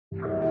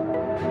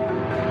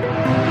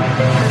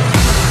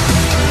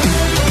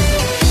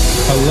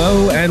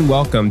and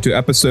welcome to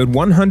episode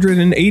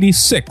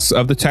 186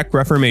 of the Tech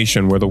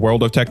Reformation, where the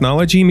world of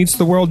technology meets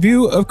the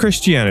worldview of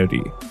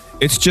Christianity.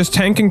 It's just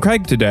Hank and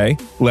Craig today.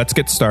 Let's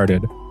get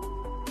started.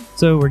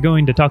 So we're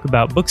going to talk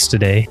about books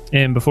today,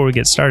 and before we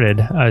get started,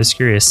 I was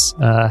curious,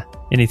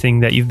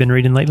 anything that you've been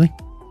reading lately?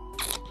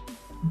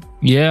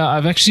 Yeah,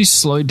 I've actually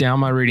slowed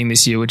down my reading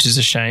this year, which is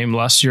a shame.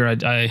 Last year,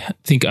 I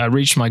think I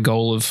reached my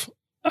goal of,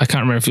 I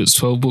can't remember if it was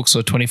 12 books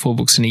or 24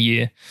 books in a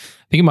year.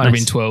 I think it might have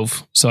been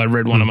 12, so I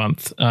read one a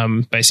month.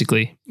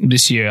 Basically,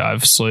 this year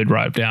I've slowed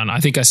right down. I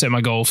think I set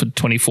my goal for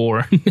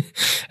 24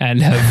 and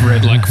have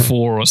read like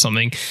 4 or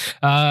something.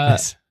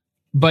 Nice.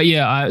 But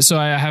yeah, so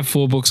I have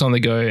 4 books on the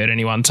go at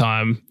any one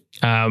time.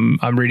 I'm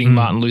reading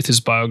Martin Luther's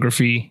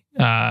biography,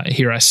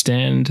 Here I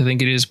Stand, I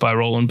think it is, by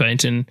Roland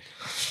Bainton.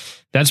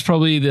 That's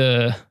probably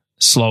the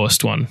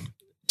slowest one,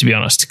 to be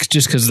honest,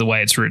 just because of the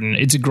way it's written.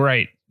 It's a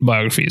great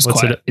biography. It's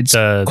quite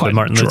the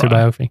Martin Luther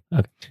biography?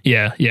 Okay.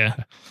 Yeah.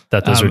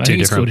 Thought those were 2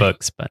 different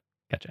books, but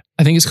gotcha.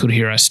 I think it's called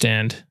Here I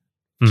Stand.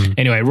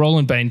 Anyway,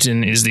 Roland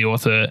Bainton is the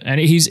author, and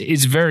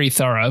it's very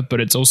thorough,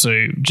 but it's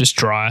also just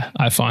dry,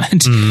 I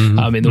find,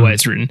 in the way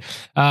it's written.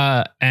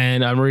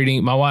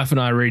 And my wife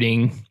and I are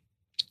reading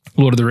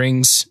Lord of the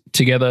Rings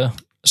together.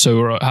 So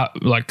we're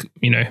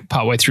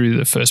partway through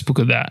the first book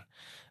of that.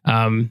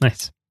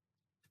 Nice.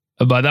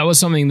 But that was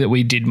something that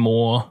we did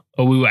more,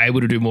 or we were able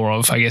to do more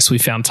of. I guess we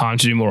found time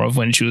to do more of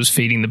when she was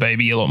feeding the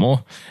baby a lot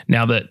more.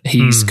 Now that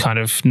he's kind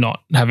of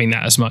not having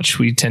that as much,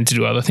 we tend to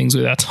do other things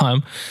with our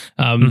time.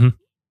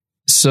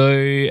 So,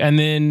 and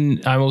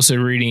then I'm also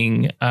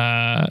reading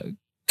a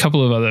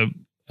couple of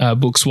other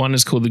books. One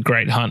is called The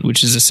Great Hunt,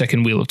 which is a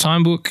second Wheel of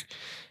Time book.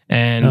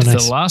 And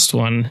the last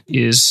one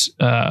is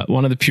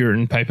one of the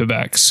Puritan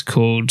paperbacks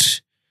called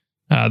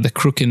The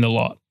Crook in the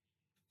Lot,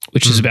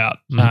 which is about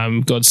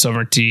God's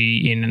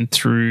sovereignty in and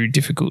through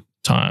difficult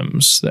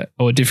times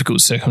or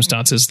difficult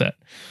circumstances that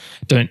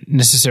don't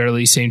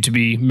necessarily seem to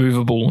be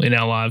movable in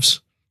our lives.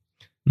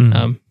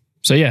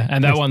 So yeah,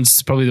 and that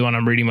one's probably the one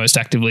I'm reading most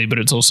actively, but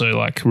it's also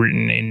like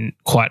written in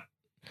quite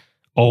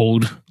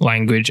old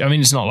language. I mean,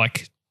 it's not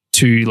like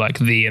too like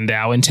thee and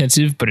thou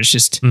intensive, but it's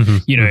just,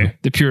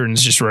 the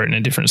Puritans just wrote in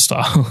a different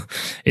style.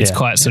 It's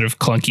quite sort of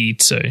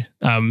clunky. So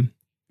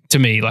to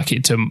me, like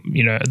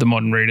the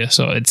modern reader.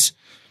 So it's,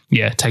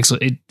 it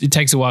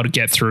takes a while to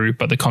get through,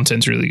 but the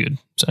content's really good.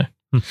 So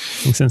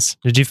makes sense.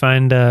 Did you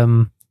find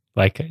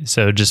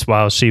just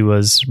while she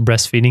was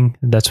breastfeeding,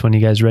 that's when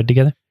you guys read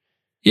together?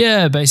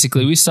 Yeah,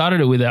 basically we started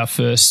it with our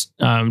first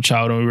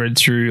child, and we read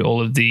through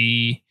all of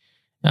the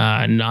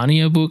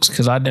Narnia books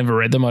because I'd never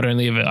read them.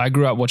 I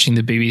grew up watching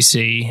the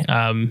BBC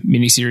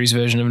miniseries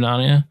version of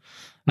Narnia,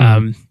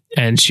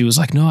 and she was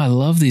like, "No, I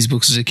love these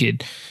books as a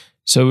kid."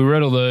 So we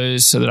read all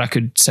those so that I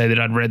could say that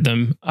I'd read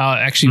them.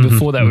 Actually,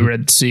 before that, we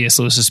read C.S.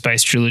 Lewis's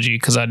Space Trilogy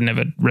because I'd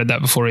never read that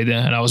before either,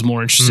 and I was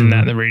more interested in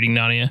that than reading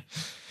Narnia.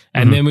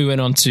 And then we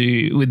went on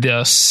to, with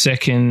our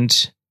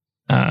second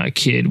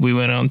kid, we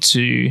went on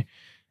to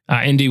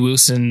N.D.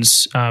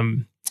 Wilson's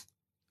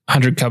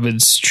 100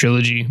 Cupboards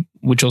trilogy,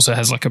 which also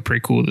has like a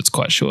prequel that's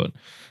quite short.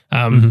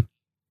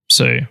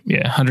 So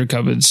yeah, 100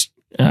 Cupboards,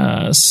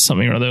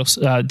 something or other else.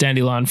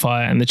 Dandelion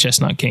Fire and The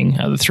Chestnut King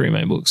are the 3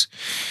 main books.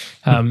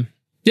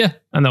 Yeah,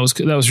 and that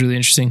was really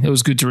interesting. It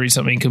was good to read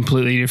something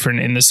completely different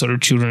in this sort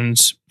of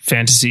children's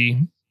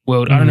fantasy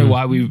world. I don't know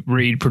why we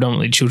read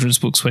predominantly children's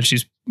books when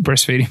she's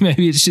breastfeeding.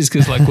 Maybe it's just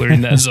because like we're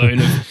in that zone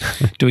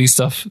of doing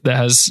stuff that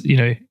has,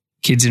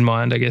 kids in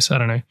mind, I guess. I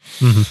don't know.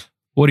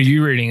 What are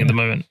you reading at the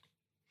moment?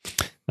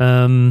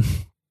 I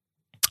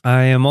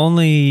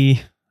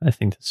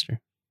think that's true.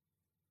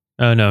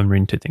 Oh no, I'm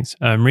reading 2 things.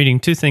 I'm reading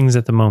 2 things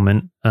at the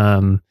moment.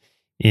 Do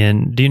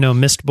you know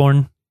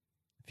Mistborn?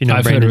 If you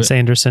know Brandon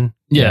Sanderson?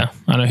 Yeah,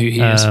 I know who he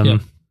is.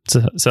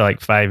 So like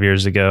 5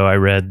 years ago, I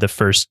read the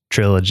first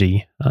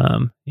trilogy,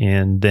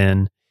 and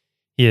then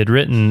he had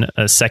written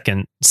a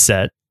second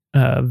set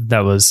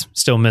that was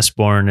still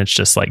Mistborn. It's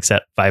just like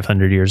set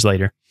 500 years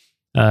later.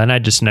 And I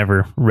just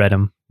never read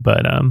them,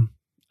 but I'm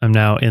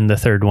now in the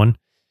third one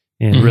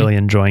and really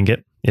enjoying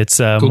it. It's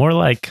cool. More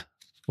like a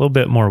little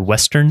bit more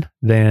Western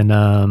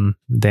than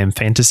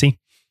fantasy.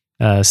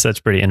 So that's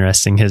pretty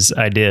interesting. His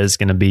idea is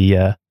going to be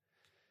a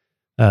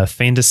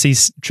fantasy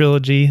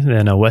trilogy,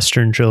 then a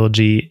Western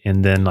trilogy,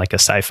 and then like a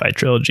sci-fi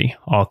trilogy,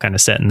 all kind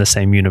of set in the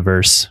same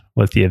universe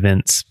with the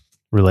events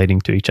relating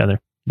to each other.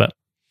 But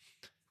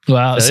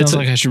wow, it sounds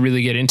like I should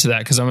really get into that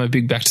because I'm a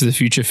big Back to the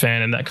Future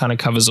fan, and that kind of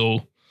covers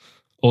all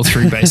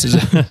 3 bases.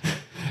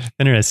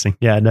 Interesting.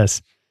 Yeah, it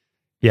does.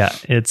 Yeah,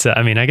 it's.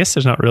 I mean, I guess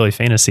there's not really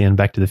fantasy in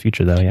Back to the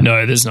Future, though. Yeah.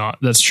 No, there's not.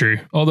 That's true.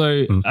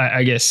 Although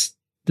I guess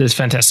there's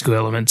fantastical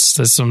elements.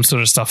 There's some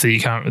sort of stuff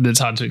that that's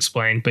hard to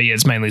explain. But yeah,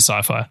 it's mainly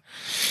sci-fi.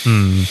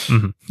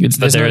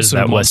 There is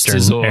that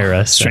Western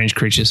era. Strange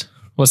creatures.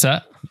 What's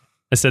that?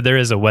 I said there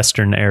is a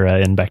Western era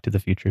in Back to the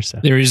Future. So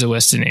there is a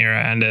Western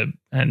era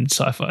and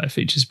sci-fi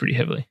features pretty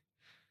heavily.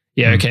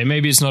 Yeah, okay,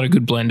 maybe it's not a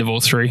good blend of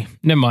all 3.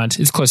 Never mind,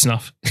 it's close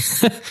enough.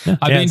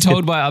 I've been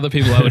told by other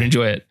people I would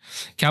enjoy it.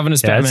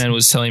 Calvinist Batman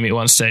was telling me at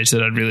one stage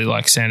that I'd really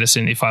like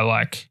Sanderson if I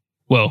like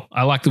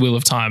I like The Wheel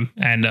of Time,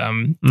 and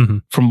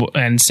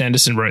and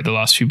Sanderson wrote the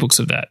last few books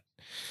of that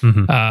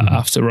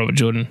after Robert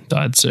Jordan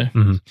died. So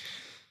I'm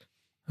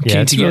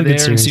keen to get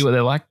there and see what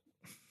they're like.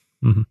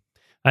 Mm-hmm.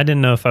 I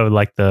didn't know if I would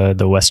like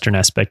the Western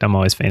aspect. I'm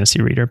always a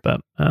fantasy reader,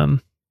 but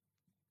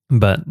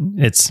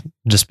it's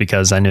just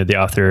because I knew the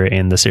author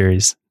and the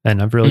series,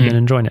 and I've really been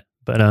enjoying it.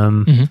 But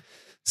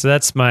so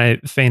that's my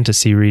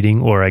fantasy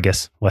reading, or I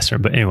guess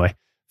Western, but anyway,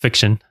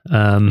 fiction.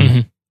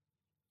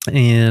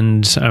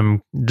 And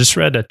I'm just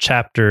read a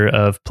chapter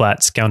of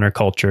Platt's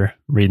Counterculture,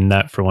 reading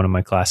that for one of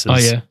my classes. Oh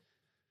yeah.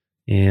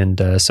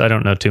 And so I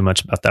don't know too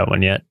much about that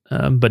one yet,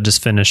 but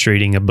just finished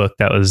reading a book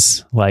that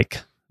was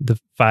like the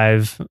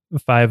five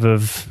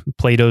of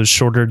Plato's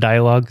shorter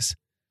dialogues.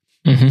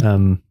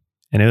 And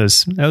that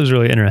was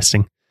really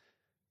interesting,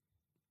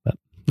 but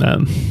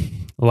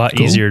a lot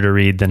easier to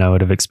read than I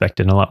would have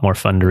expected, and a lot more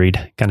fun to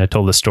read. Kind of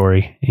told the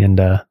story, and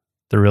they're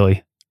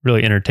really,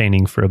 really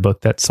entertaining for a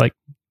book that's like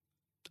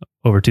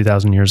over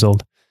 2,000 years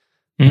old.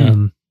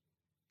 But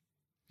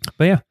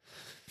yeah.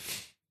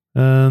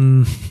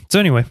 So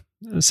anyway,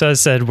 so as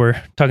I said,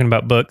 we're talking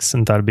about books,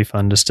 and thought it'd be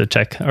fun just to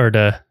check, or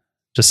to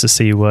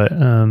see what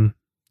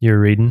you're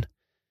reading.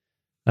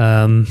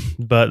 But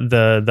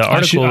the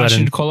article I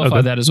should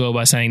qualify that as well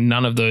by saying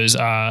none of those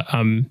are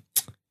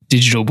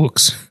digital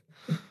books.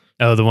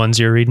 Oh, the ones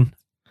you're reading?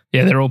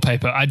 Yeah, they're all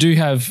paper. I do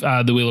have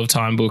the Wheel of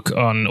Time book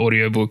on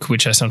audiobook,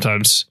 which I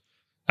sometimes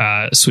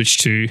switch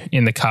to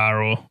in the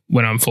car or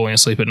when I'm falling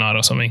asleep at night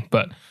or something.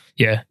 But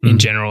yeah, in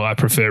general, I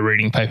prefer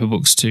reading paper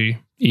books to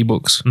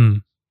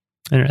ebooks.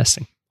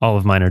 Interesting. All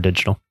of mine are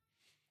digital.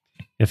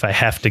 If I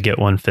have to get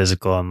one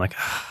physical, I'm like,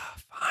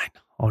 fine,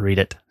 I'll read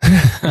it.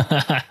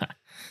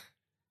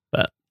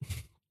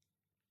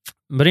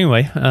 But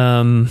anyway,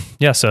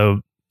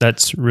 so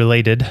that's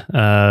related.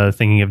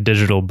 Thinking of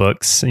digital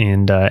books,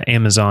 and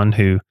Amazon,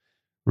 who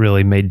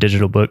really made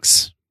digital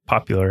books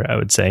popular, I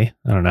would say.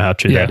 I don't know how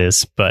true that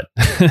is, but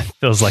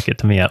feels like it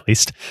to me at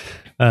least.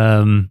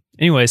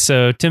 Anyway,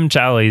 so Tim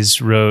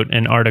Challies wrote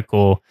an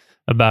article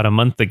about a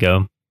month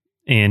ago,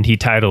 and he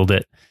titled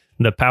it,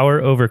 "The Power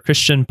Over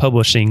Christian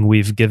Publishing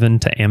We've Given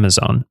to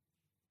Amazon."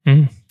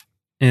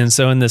 And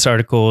so in this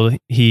article,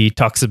 he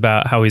talks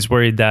about how he's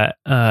worried that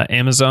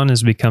Amazon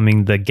is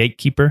becoming the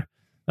gatekeeper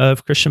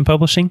of Christian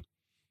publishing.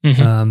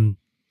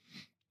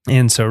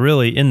 And so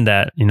really in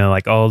that,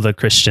 like all the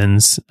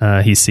Christians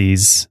he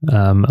sees,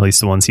 at least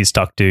the ones he's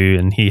talked to,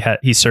 and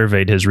he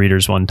surveyed his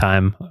readers one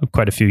time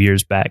quite a few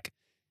years back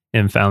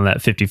and found that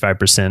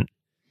 55%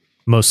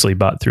 mostly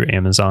bought through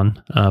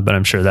Amazon. But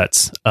I'm sure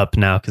that's up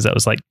now because that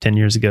was like 10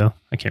 years ago.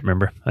 I can't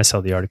remember. I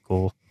saw the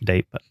article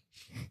date, but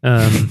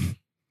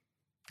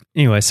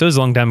anyway, so it was a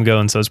long time ago,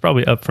 and so it's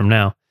probably up from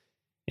now.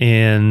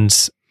 And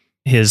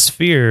his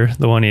fear,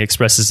 the one he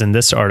expresses in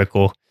this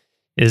article,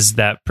 is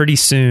that pretty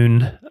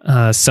soon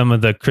some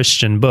of the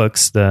Christian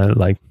books,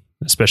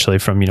 especially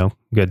from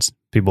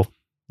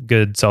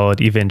good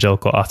solid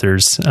evangelical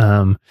authors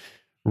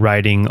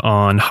writing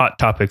on hot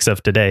topics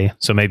of today,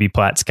 so maybe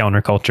Platt's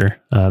Counterculture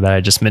that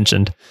I just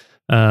mentioned,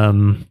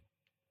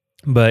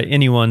 but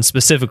anyone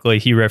specifically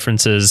he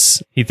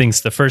references, he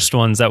thinks the first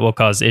ones that will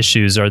cause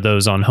issues are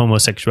those on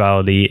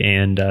homosexuality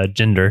and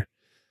gender,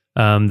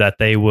 that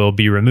they will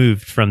be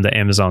removed from the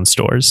Amazon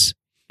stores.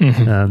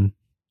 And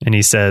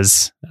he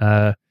says,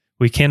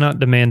 we cannot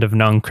demand of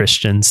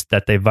non-Christians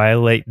that they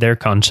violate their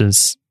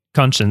conscience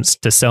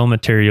to sell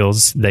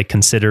materials they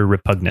consider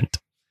repugnant.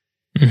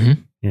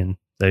 And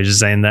they're just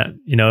saying that,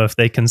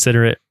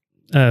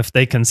 if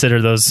they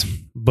consider those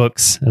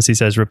books, as he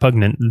says,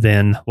 repugnant,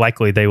 then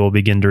likely they will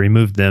begin to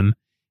remove them.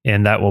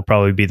 And that will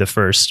probably be the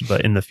first,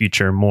 but in the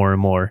future, more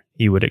and more,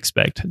 he would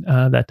expect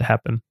that to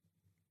happen.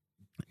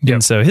 Yep.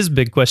 And so his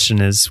big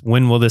question is,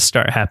 when will this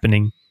start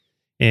happening?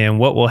 And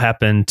what will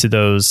happen to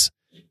those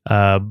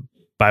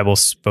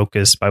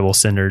Bible-focused,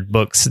 Bible-centered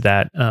books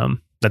that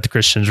the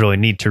Christians really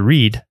need to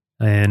read?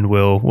 And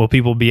will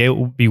people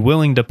be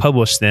willing to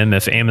publish them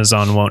if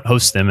Amazon won't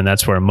host them? And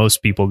that's where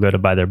most people go to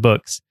buy their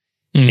books.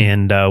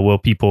 And will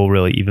people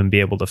really even be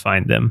able to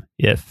find them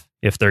if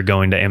they're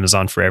going to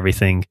Amazon for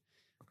everything?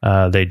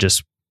 They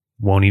just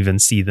won't even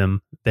see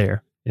them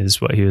there,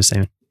 is what he was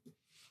saying.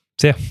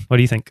 So yeah, what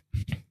do you think?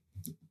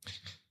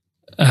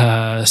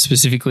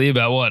 Specifically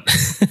about what?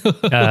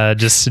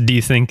 Just do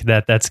you think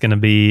that that's going to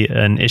be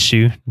an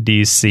issue? Do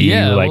you see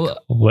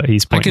what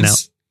he's pointing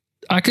out?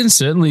 I can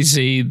certainly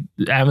see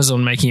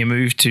Amazon making a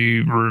move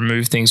to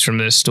remove things from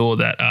their store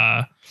that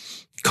are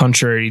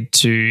contrary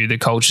to the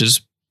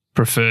culture's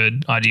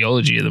preferred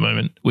ideology at the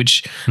moment,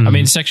 which, I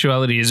mean,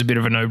 sexuality is a bit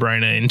of a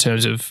no-brainer in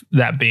terms of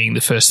that being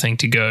the first thing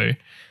to go,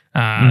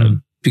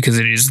 because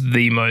it is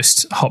the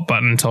most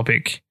hot-button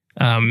topic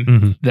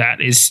that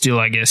is still,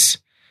 I guess,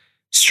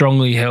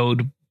 strongly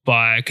held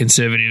by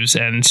conservatives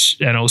and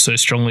also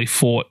strongly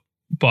fought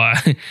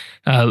by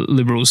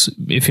liberals,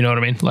 if you know what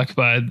I mean, like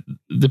by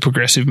the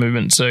progressive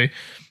movement. So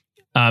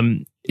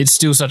it's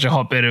still such a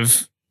hotbed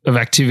of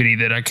activity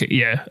that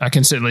I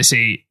can certainly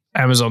see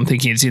Amazon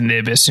thinking it's in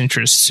their best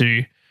interest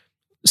to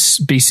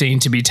be seen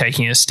to be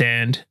taking a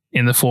stand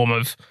in the form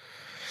of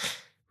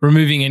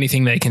removing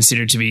anything they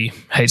consider to be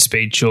hate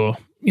speech or,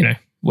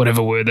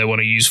 whatever word they want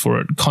to use for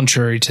it,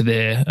 contrary to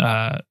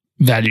their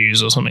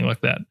values or something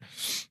like that.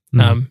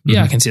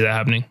 I can see that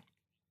happening.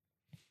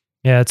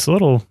 Yeah, it's a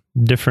little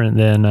different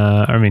than,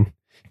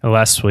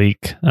 last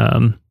week,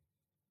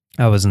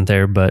 I wasn't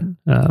there, but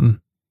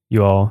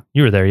you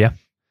were there, yeah?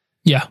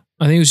 Yeah,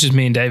 I think it was just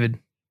me and David.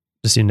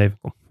 Just you and David,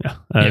 cool.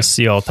 Yeah.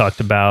 So you all talked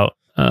about,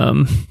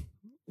 I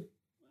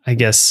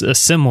guess, a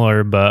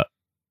similar but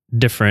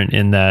different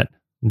in that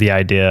the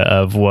idea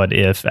of what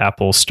if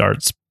Apple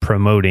starts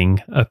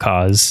promoting a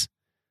cause,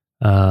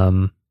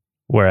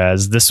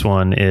 whereas this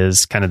one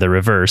is kind of the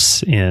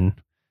reverse in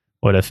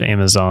what if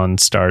Amazon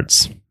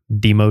starts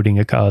demoting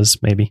a cause,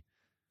 maybe.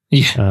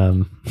 Yeah.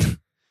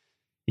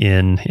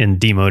 In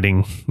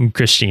demoting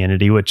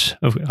Christianity, which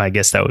I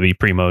guess that would be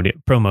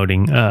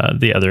promoting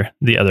the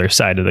other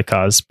side of the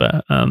cause.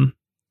 But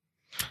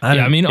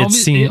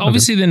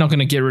obviously they're not going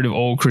to get rid of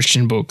all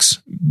Christian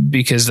books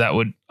because that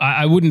would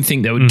I wouldn't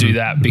think they would do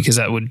that because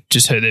that would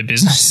just hurt their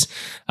business.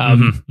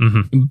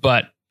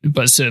 But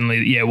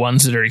certainly,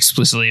 ones that are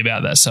explicitly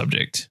about that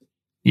subject.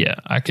 Yeah,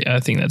 I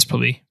think that's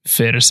probably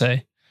fair to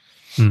say.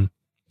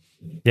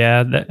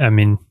 Yeah,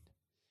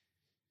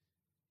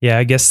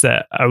 I guess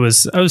that I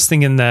was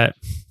thinking that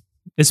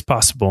it's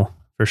possible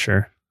for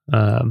sure.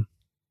 And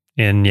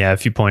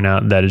if you point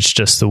out that it's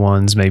just the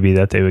ones maybe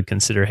that they would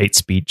consider hate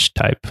speech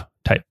type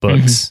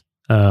books,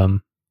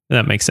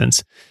 that makes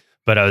sense.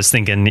 But I was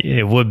thinking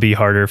it would be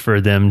harder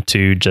for them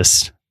to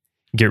just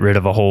get rid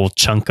of a whole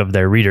chunk of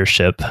their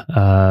readership,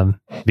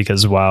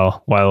 because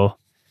while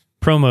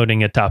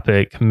promoting a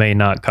topic may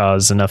not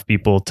cause enough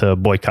people to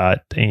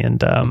boycott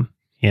and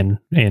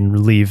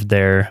leave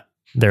their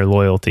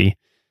loyalty,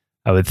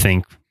 I would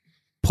think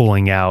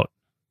pulling out,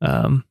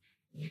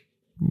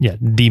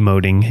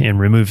 demoting and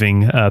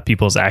removing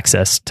people's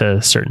access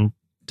to certain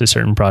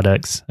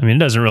products. I mean, it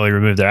doesn't really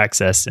remove their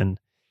access in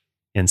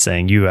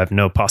saying you have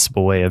no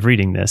possible way of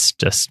reading this,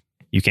 just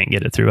you can't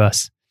get it through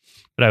us.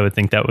 But I would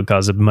think that would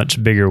cause a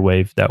much bigger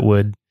wave that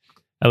would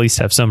at least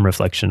have some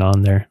reflection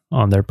on their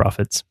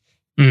profits.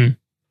 Yeah.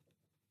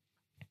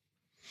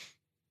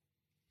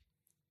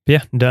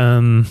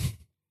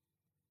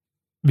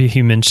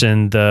 He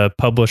mentioned the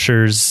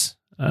publishers.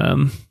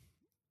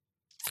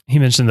 He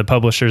mentioned the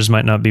publishers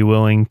might not be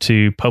willing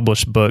to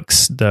publish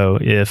books, though,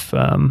 if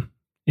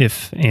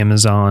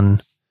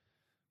Amazon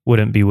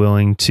wouldn't be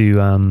willing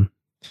to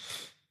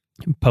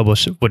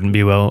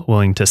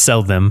willing to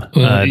sell them.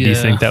 Do you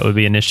think that would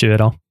be an issue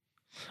at all?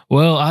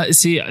 Well, I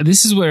see.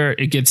 This is where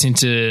it gets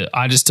into.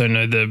 I just don't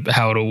know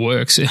how it all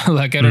works.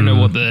 Like, I don't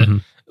know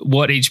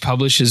what each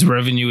publisher's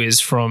revenue is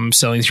from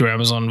selling through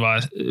Amazon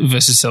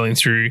versus selling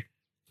through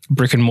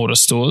brick and mortar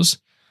stores.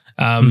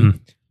 And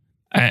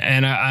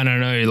I don't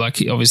know,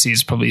 like, obviously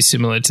it's probably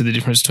similar to the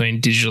difference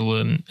between digital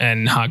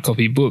and hard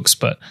copy books,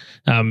 but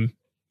I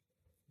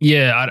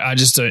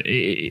just don't,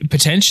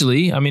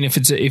 potentially, I mean, if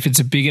it's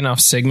a big enough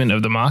segment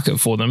of the market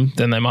for them,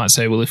 then they might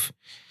say, well, if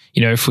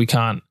we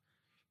can't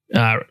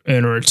earn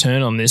a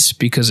return on this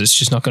because it's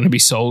just not going to be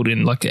sold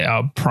in like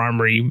our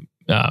primary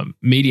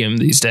medium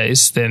these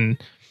days, then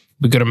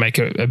we've got to make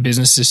a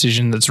business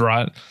decision that's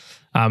right.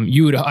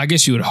 You would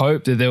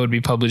hope that there would be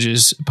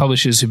publishers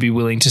who'd be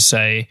willing to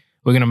say,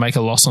 we're going to make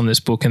a loss on this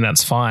book and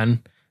that's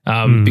fine,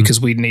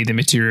 because we need the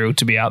material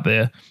to be out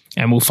there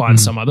and we'll find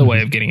some other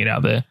way of getting it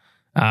out there.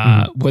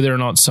 Whether or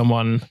not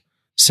someone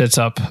sets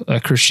up a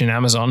Christian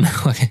Amazon,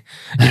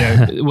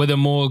 whether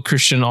more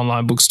Christian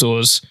online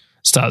bookstores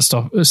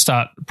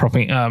start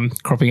cropping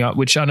up,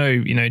 which I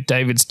know,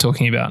 David's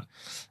talking about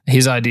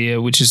his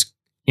idea, which is,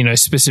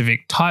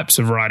 specific types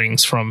of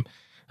writings from,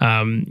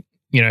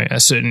 a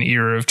certain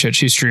era of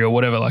church history or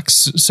whatever, like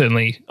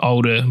certainly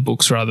older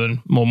books rather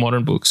than more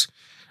modern books.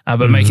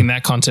 But making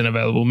that content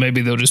available,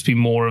 maybe there'll just be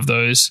more of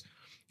those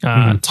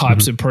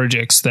types of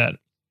projects that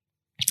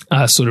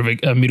are sort of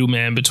a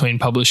middleman between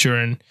publisher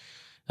and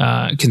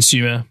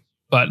consumer.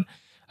 But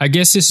I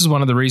guess this is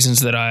one of the reasons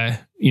that I,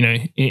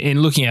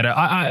 in looking at it,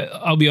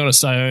 I'll be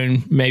honest, I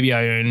own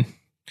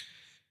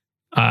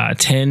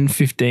 10,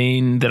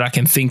 15 that I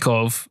can think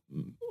of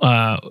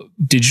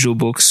digital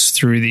books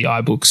through the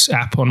iBooks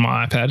app on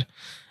my iPad.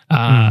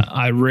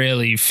 I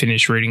rarely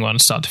finish reading one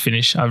start to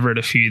finish. I've read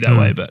a few that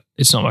way, but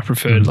it's not my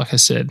preferred, like I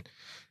said.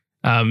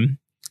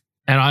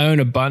 And I own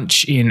a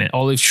bunch in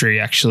Olive Tree,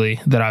 actually,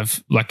 that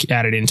I've like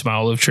added into my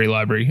Olive Tree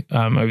library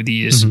over the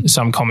years.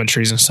 Some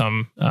commentaries and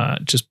some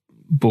just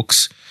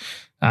books.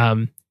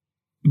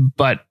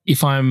 But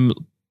if I'm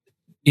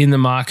in the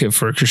market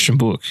for a Christian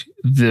book,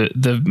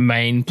 the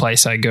main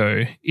place I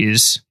go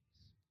is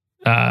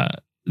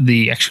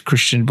the actual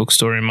Christian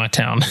bookstore in my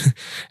town.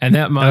 And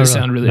that might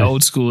sound really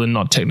old school and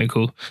not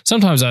technical.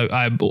 Sometimes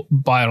I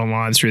buy it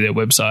online through their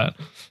website.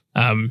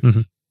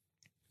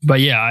 But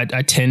yeah,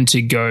 I tend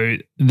to go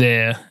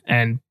there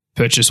and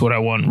purchase what I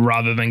want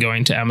rather than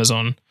going to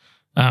Amazon.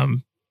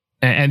 And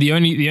the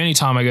only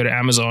time I go to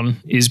Amazon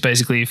is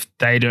basically if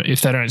they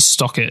don't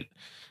stock it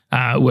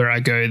where I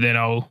go, then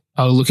I'll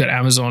look at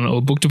Amazon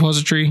or Book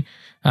Depository.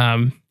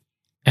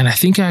 And I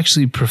think I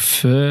actually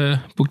prefer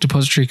Book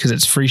Depository because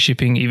it's free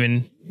shipping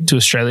even to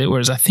Australia,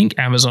 whereas I think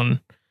Amazon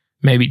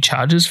maybe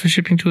charges for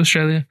shipping to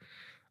Australia.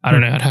 I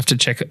don't know. I'd have to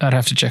check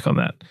on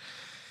that.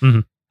 Mm-hmm.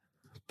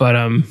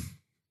 But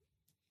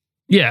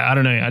yeah, I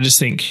don't know. I just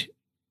think,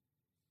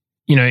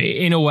 you know,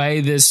 in a way,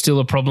 there's still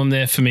a problem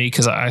there for me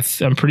because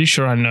I'm pretty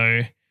sure I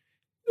know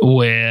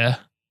where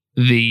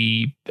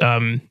the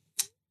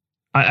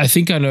I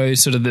think I know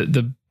sort of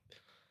the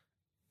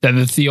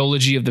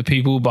theology of the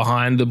people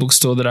behind the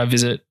bookstore that I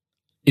visit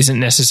isn't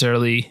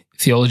necessarily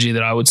theology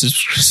that I would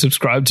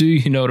subscribe to.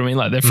 You know what I mean?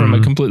 Like they're from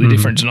a completely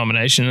different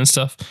denomination and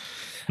stuff.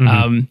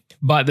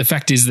 But the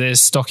fact is they're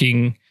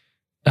stocking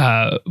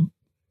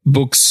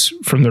books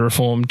from the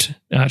Reformed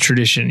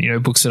tradition, you know,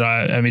 books that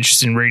I am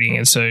interested in reading.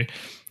 And so,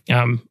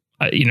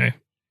 you know,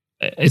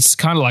 it's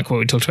kind of like what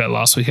we talked about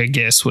last week, I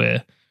guess,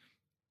 where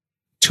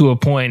to a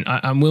point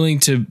I'm willing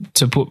to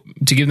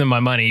give them my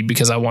money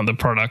because I want the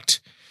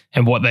product.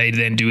 And what they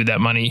then do with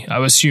that money,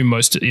 I assume a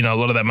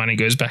lot of that money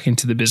goes back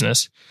into the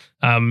business.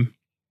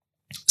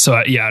 So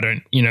I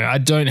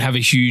don't have a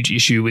huge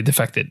issue with the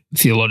fact that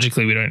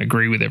theologically we don't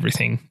agree with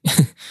everything.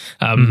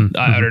 I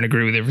don't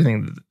agree with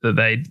everything that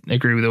they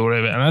agree with or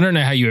whatever. And I don't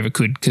know how you ever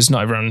could, because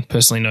not everyone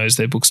personally knows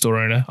their bookstore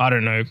owner. I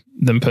don't know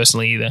them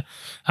personally either.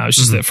 It's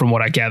just that from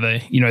what I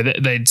gather, you know,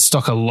 they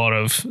stock a lot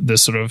of the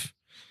sort of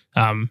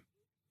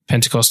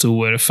Pentecostal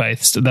Word of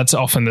Faith. So that's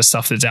often the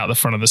stuff that's out the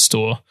front of the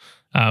store.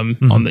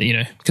 On the, you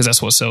know, because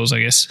that's what sells,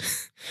 I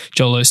guess.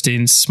 Joel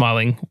Osteen's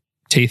smiling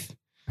teeth.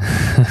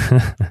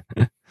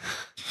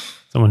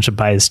 Someone should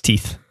buy his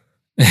teeth.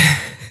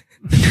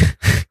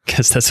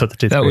 Because that's what the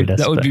tooth fairy does.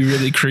 That would be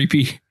really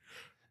creepy.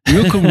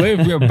 You can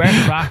wave your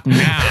back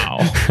now.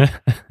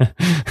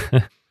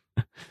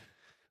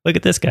 Look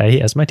at this guy. He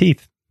has my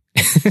teeth.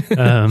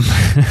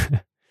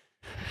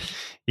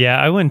 Yeah,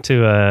 I went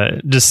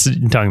to just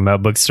talking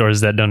about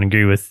bookstores that don't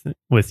agree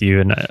with you,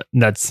 and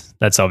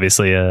that's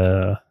obviously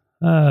a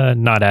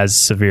not as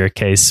severe a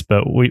case,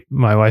 but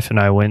my wife and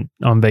I went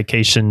on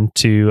vacation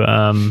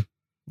to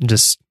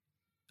just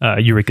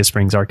Eureka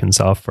Springs,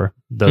 Arkansas, for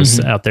those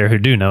out there who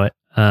do know it.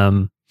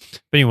 But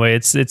anyway,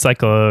 it's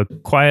like a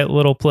quiet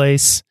little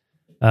place,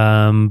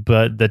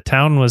 but the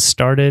town was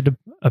started,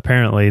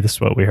 apparently, this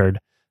is what we heard,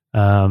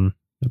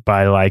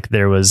 by like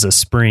there was a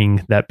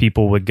spring that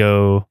people would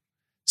go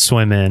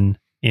swim in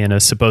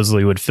and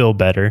supposedly would feel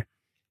better.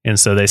 And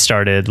so they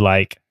started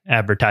like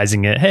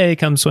advertising it, hey,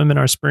 come swim in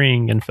our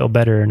spring and feel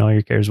better and all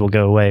your cares will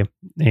go away.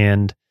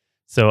 And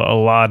so a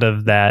lot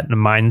of that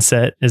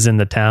mindset is in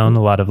the town,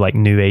 a lot of like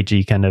new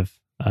agey kind of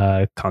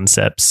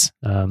concepts,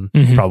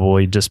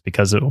 probably just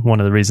because of one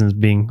of the reasons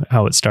being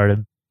how it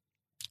started.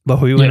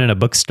 But we went in a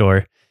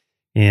bookstore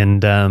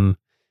and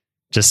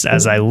just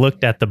as I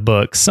looked at the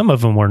books, some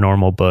of them were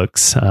normal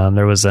books.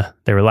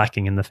 They were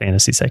lacking in the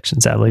fantasy section,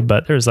 sadly,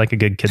 but there was like a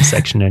good kids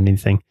section and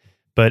anything.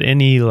 But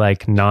any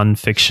like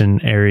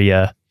nonfiction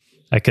area,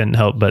 I couldn't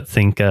help but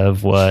think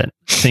of what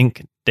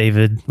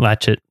David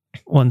Latchett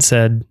once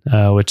said,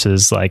 which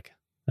is like,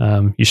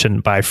 you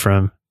shouldn't buy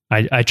from,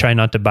 I try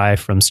not to buy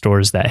from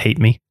stores that hate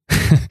me.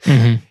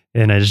 And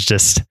it's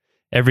just,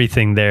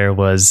 everything there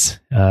was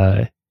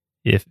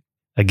if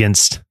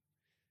against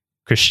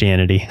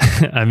Christianity.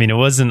 I mean, it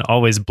wasn't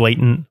always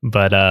blatant,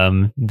 but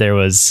there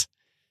was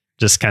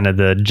just kind of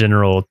the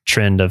general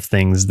trend of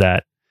things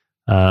that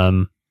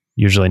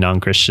usually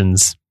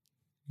non-Christians,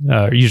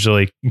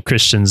 usually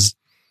Christians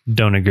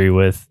don't agree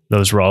with.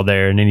 Those were all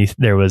there. And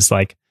there was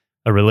like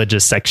a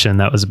religious section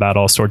that was about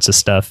all sorts of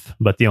stuff,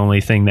 but the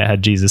only thing that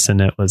had Jesus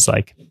in it was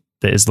like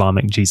the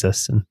Islamic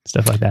Jesus and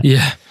stuff like that.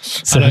 Yeah.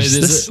 So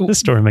this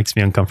story makes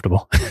me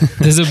uncomfortable.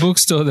 There's a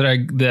bookstore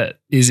that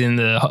is in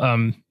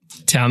the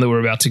town that we're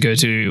about to go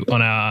to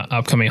on our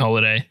upcoming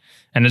holiday.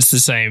 And it's the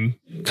same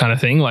kind of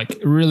thing, like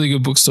really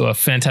good bookstore,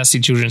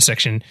 fantastic children's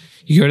section.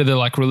 You go to the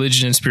like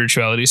religion and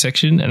spirituality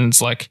section and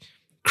it's like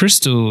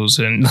crystals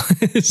and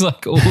it's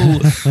like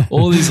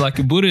all these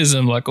like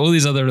Buddhism, like all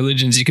these other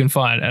religions you can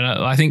find. And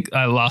I think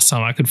last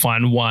time I could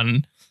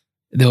find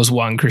there was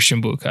one Christian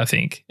book, I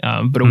think,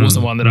 but it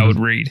wasn't one that I would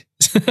read.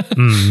 So I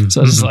was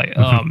just like,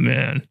 oh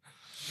man.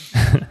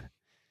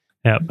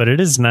 Yeah, but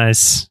it is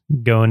nice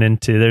going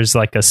into, there's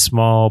like a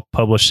small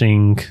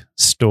publishing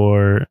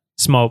store,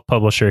 small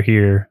publisher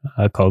here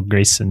called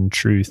Grace and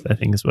Truth, I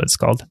think is what it's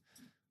called.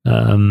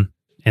 And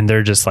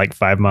they're just like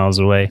 5 miles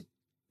away.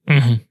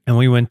 And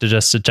we went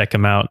to check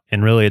them out.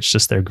 And really it's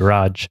just their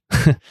garage.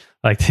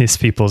 Like these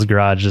people's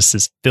garage just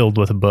is filled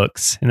with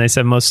books. And they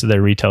said most of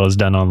their retail is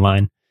done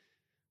online.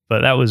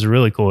 But that was a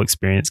really cool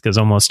experience because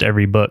almost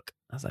every book,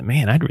 I was like,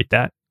 man, I'd read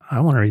that. I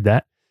want to read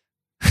that.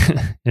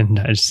 And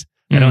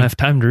I don't have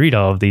time to read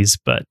all of these,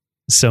 but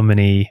so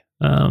many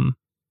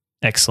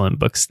excellent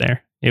books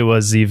there. It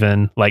was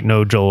even like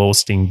no Joel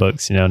Osteen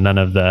books, you know,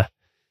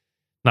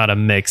 not a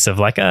mix of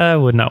like, I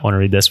would not want to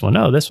read this one.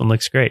 Oh, this one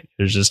looks great.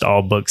 It was just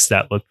all books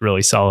that looked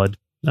really solid.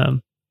 So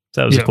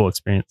that was a cool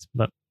experience.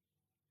 But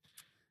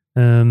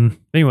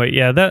anyway,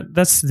 yeah,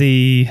 that's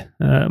the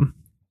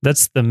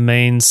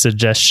main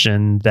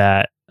suggestion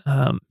that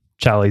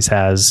Challies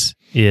has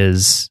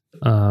is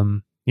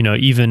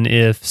Even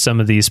if some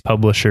of these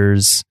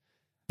publishers,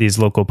 these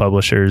local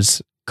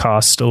publishers,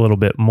 cost a little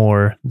bit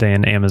more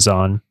than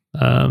Amazon,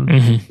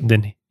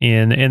 then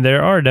and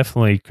there are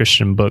definitely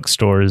Christian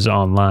bookstores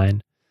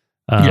online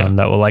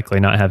that will likely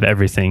not have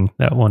everything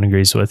that one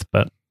agrees with,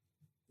 but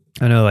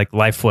I know like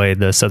Lifeway,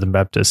 the Southern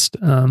Baptist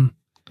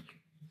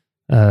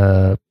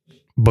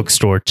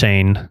bookstore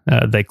chain,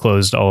 they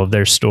closed all of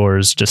their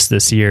stores just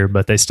this year,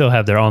 but they still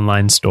have their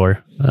online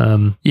store.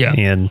 And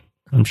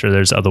I'm sure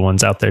there's other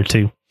ones out there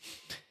too.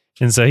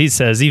 And so he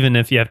says, even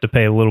if you have to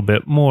pay a little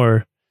bit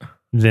more,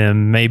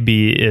 then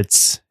maybe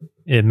it's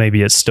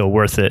still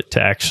worth it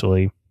to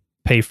actually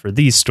pay for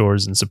these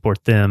stores and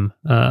support them,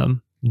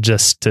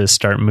 just to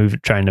start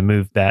trying to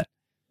move that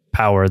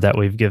power that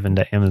we've given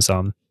to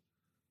Amazon.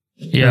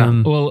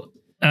 Yeah.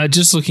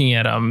 Just looking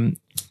at I'm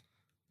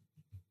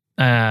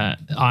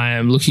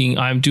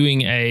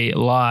doing a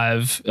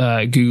live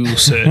Google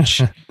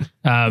search.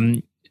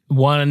 I'm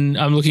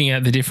looking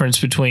at the difference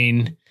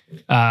between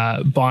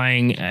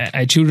buying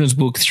a children's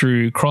book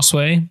through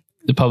Crossway,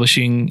 the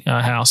publishing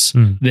house,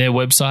 their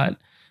website.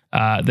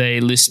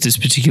 They list this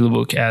particular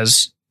book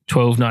as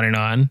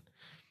 $12.99,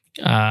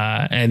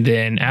 and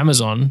then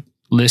Amazon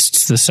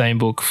lists the same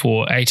book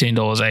for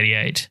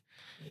 $18.88.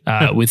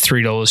 With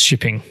 $3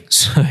 shipping.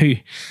 So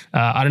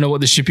I don't know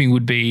what the shipping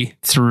would be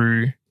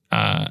through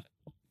Crossway.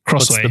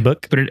 What's the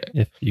book? But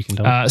if you can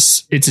tell me.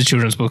 It's a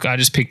children's book. I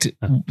just picked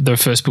the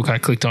first book I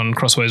clicked on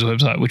Crossway's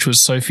website, which was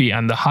Sophie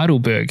and the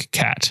Heidelberg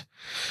Cat.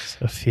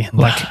 Sophie and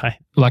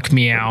like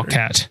Meow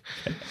Cat.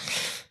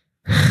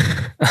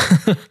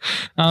 I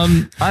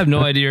have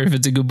no idea if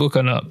it's a good book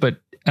or not, but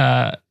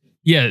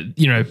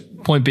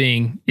point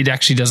being, it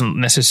actually doesn't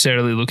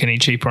necessarily look any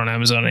cheaper on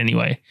Amazon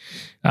anyway.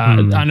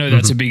 I know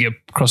that's a bigger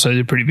Crossway,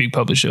 a pretty big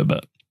publisher,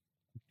 but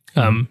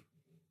I'm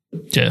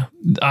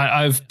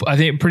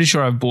pretty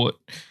sure I've bought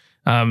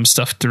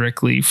stuff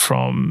directly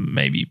from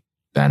maybe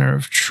Banner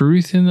of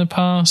Truth in the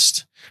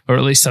past, or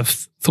at least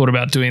I've thought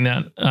about doing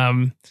that.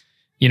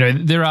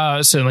 There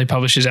are certainly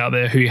publishers out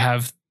there who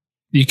have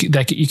you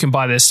can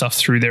buy their stuff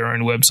through their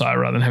own website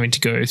rather than having to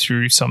go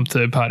through some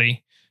third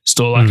party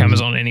store like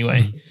Amazon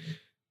anyway.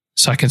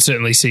 So I can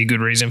certainly see a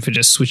good reason for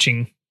just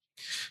switching.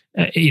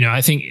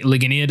 I think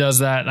Ligonier does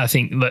that. I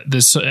think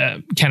there's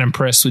Canon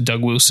Press with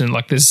Doug Wilson.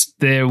 Like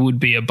there would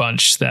be a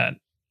bunch that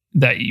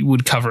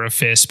would cover a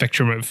fair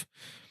spectrum of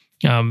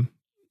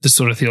the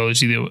sort of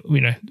theology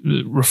that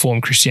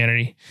Reformed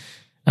Christianity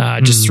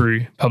just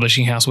through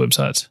publishing house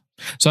websites.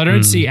 So I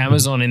don't see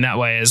Amazon in that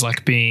way as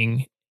like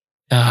being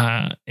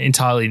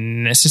entirely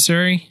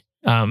necessary,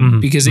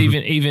 because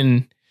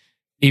even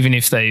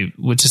if they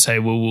were to say,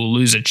 well, we'll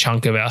lose a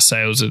chunk of our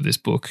sales of this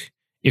book,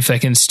 if they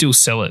can still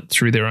sell it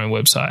through their own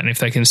website and if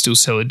they can still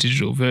sell a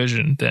digital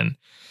version, then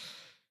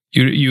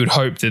you would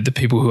hope that the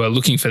people who are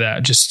looking for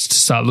that just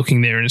start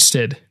looking there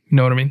instead. You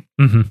know what I mean?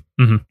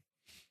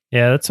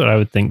 Yeah, that's what I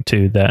would think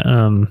too. That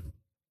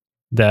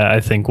I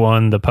think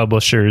the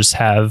publishers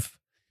have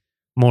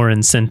more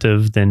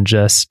incentive than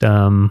just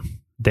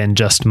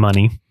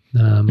money.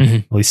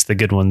 At least the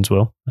good ones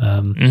will.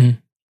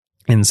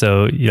 And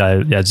so,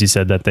 as you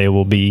said, that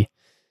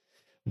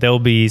they'll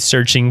be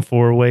searching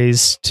for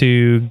ways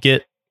to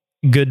get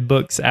good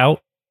books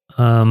out.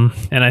 And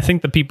I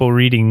think the people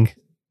reading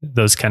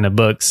those kind of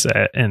books,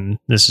 and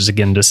this is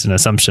again just an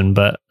assumption,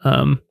 but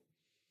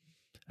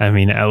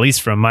at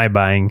least from my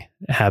buying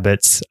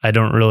habits, I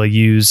don't really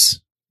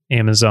use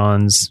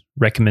Amazon's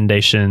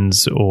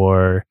recommendations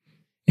or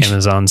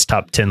Amazon's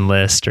top 10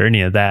 list or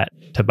any of that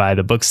to buy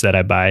the books that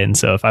I buy. And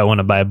so if I want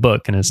to buy a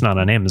book and it's not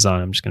on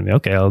Amazon, I'm just going to be,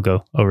 okay, I'll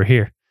go over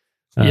here.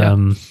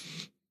 And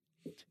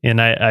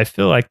I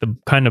feel like the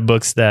kind of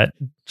books that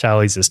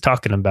Challies is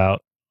talking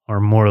about are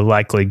more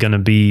likely going to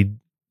be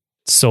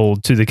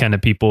sold to the kind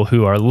of people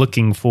who are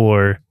looking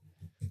for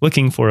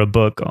a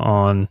book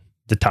on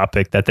the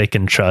topic that they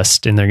can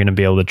trust, and they're going to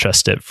be able to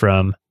trust it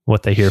from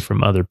what they hear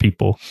from other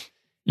people.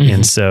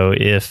 And so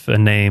if a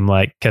name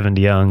like Kevin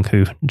DeYoung,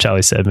 who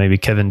Charlie said maybe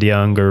Kevin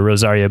DeYoung or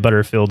Rosaria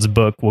Butterfield's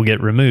book will get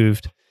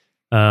removed,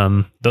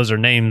 those are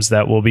names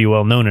that will be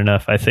well known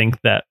enough, I think,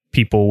 that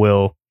people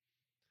will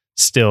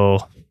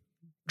still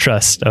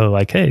trust. Oh,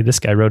 like, hey, this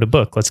guy wrote a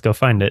book, let's go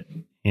find it.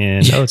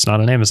 And it's not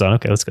on Amazon,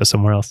 okay, let's go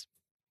somewhere else.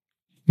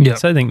 Yeah.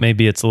 So I think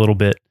maybe it's a little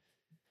bit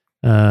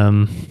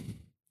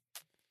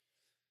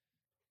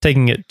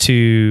taking it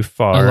too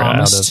far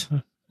alarmist.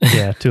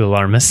 Too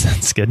alarmist.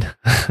 That's good.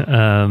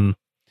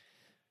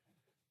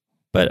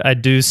 But I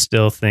do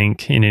still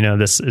think,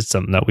 and this is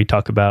something that we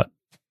talk about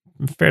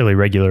fairly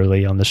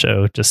regularly on the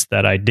show, just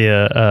that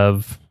idea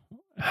of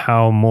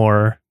how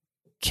more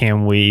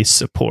can we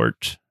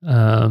support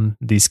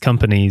these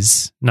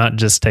companies, not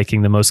just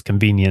taking the most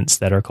convenience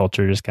that our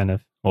culture just kind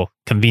of,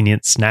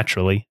 convenience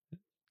naturally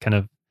kind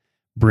of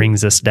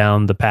brings us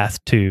down the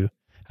path to.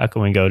 How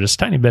can we go just a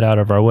tiny bit out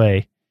of our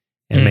way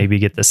and maybe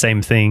get the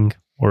same thing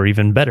or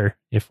even better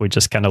if we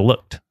just kind of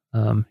looked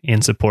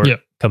and support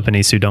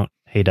companies who don't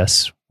hate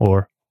us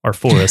or are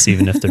for us,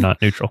 even if they're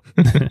not neutral.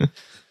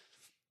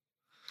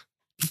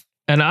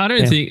 And I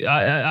don't think,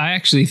 I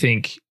actually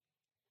think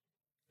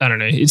I don't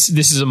know. This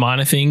is a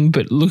minor thing,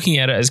 but looking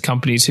at it as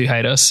companies who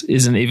hate us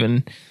isn't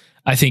even,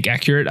 I think,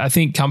 accurate. I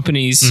think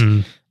companies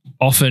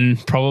often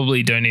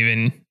probably don't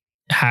even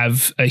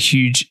have a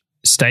huge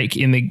stake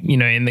in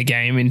the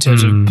game in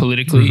terms of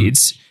politically.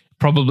 It's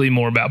probably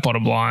more about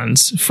bottom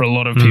lines for a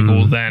lot of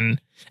people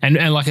than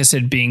and like I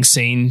said, being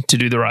seen to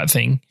do the right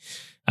thing.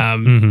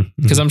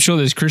 Because I'm sure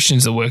there's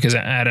Christians that work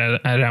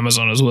at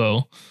Amazon as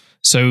well.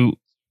 So,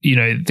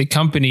 the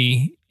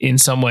company in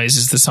some ways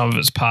is the sum of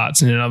its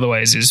parts, and in other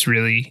ways is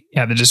really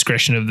at the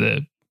discretion of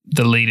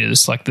the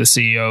leaders, like the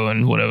CEO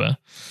and whatever.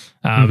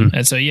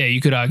 And so, yeah, you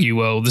could argue,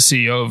 well, the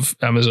CEO of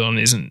Amazon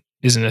isn't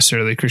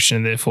necessarily Christian,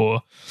 and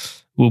therefore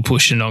will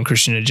push a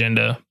non-Christian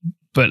agenda.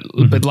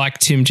 But like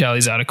Tim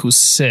Challies' article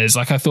says,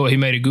 like I thought he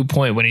made a good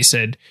point when he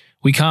said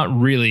we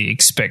can't really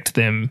expect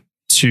them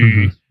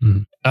to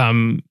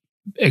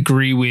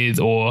agree with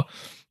or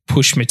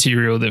push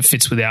material that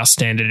fits with our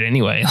standard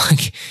anyway.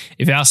 Like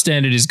if our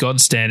standard is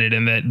God's standard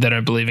and that they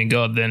don't believe in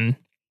God, then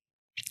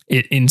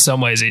in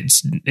some ways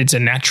it's a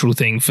natural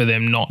thing for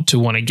them not to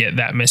want to get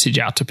that message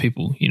out to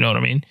people. You know what I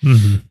mean?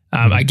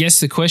 I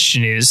guess the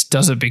question is,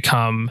 does it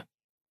become,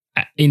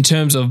 in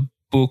terms of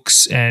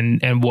books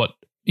and what,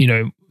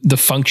 the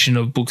function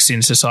of books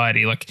in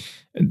society, like,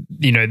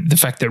 the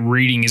fact that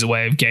reading is a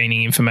way of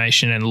gaining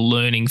information and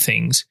learning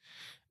things,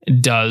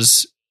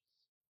 does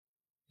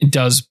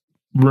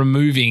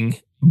removing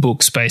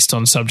books based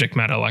on subject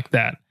matter like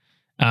that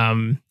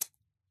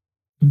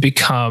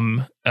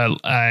become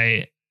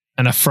an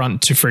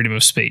affront to freedom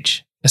of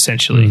speech,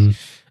 essentially?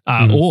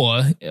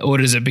 Or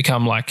does it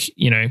become like,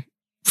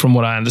 from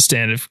what I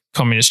understand of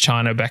communist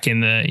China back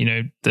in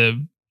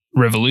the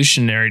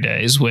revolutionary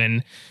days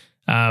when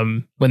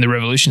the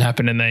revolution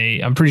happened and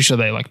I'm pretty sure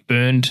they like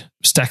burned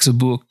stacks of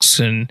books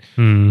and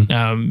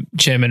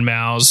Chairman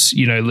Mao's,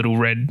 little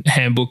red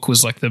handbook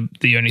was like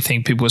the only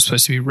thing people were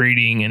supposed to be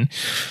reading. And,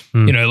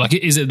 like,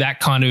 is it that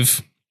kind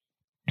of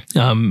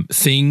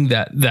thing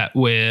that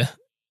we're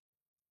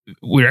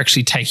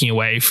actually taking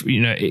away,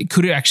 it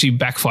could actually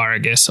backfire, I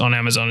guess, on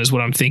Amazon is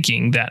what I'm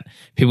thinking, that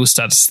people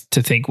start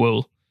to think,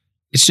 well,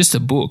 it's just a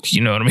book, you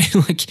know what I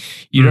mean? Like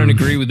you don't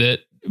agree with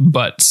it,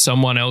 but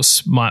someone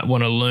else might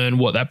want to learn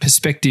what that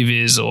perspective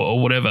is or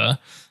whatever.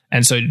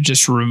 And so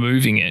just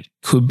removing it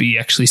could be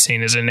actually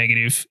seen as a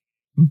negative,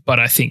 but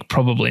I think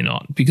probably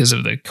not, because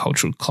of the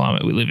cultural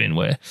climate we live in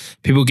where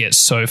people get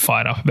so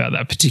fired up about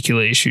that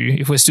particular issue.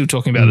 If we're still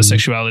talking about the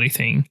sexuality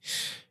thing,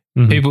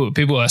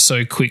 people are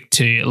so quick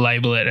to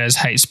label it as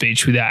hate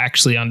speech without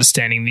actually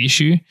understanding the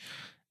issue,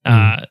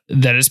 that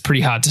it's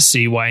pretty hard to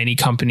see why any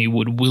company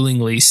would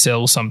willingly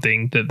sell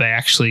something that they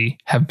actually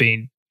have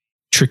been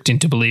tricked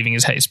into believing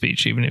is hate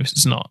speech, even if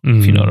it's not,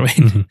 if you know what I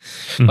mean.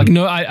 Like,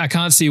 no, I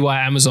can't see why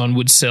Amazon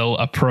would sell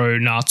a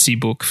pro-Nazi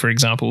book, for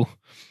example.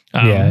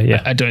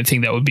 I don't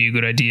think that would be a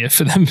good idea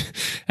for them,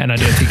 and I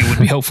don't think it would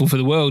be helpful for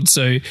the world.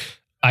 So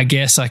I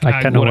guess what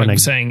I'm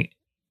saying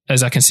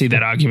is I can see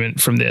that argument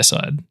from their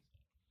side.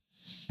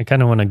 I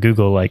kind of want to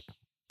Google like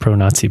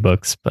pro-Nazi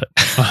books, but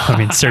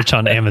search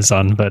on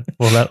Amazon, but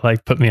will that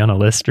like put me on a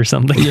list or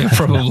something? Yeah,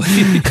 probably.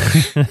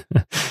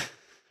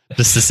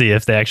 Just to see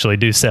if they actually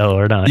do sell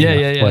or not.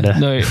 Yeah.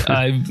 No,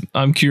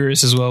 I'm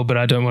curious as well, but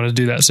I don't want to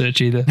do that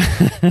search either.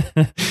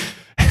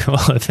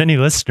 Well, if any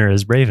listener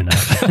is brave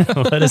enough,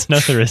 let us know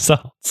the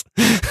results.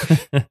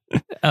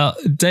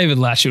 David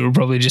Latchett will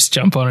probably just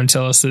jump on and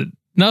tell us that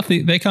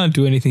nothing, they can't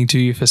do anything to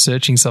you for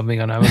searching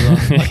something on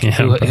Amazon. Like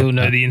he'll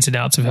know the ins and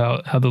outs of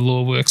how the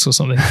law works or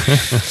something.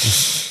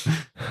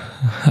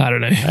 I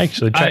don't know. I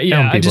actually track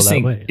down people I just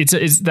think way.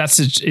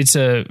 It's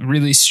a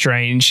really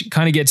strange,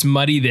 kind of gets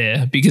muddy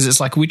there, because it's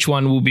like, which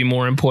one will be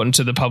more important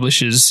to the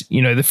publishers,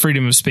 the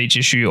freedom of speech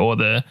issue or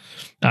the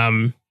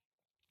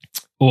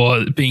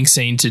or being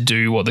seen to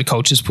do what the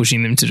culture's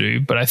pushing them to do.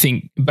 But I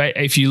think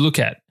if you look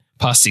at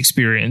past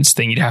experience,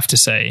 then you'd have to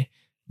say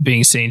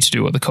being seen to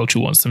do what the culture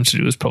wants them to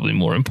do is probably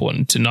more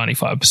important to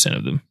 95%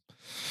 of them.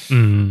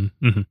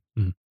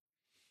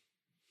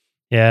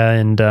 Yeah.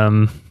 And,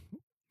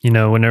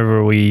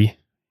 whenever we,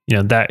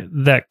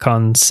 that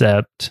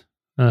concept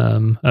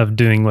of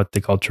doing what the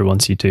culture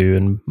wants you to,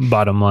 and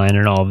bottom line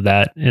and all of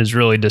that, is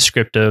really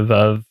descriptive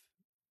of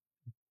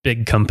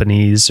big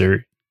companies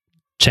or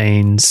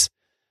chains,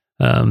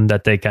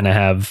 that they kind of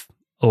have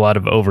a lot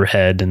of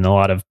overhead and a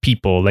lot of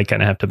people. They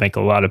kind of have to make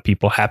a lot of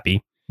people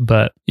happy.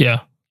 But yeah,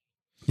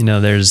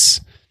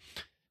 if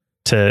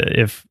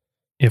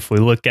we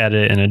look at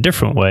it in a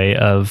different way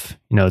of,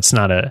 it's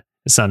not a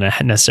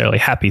necessarily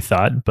happy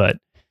thought, but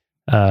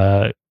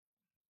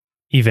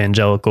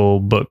evangelical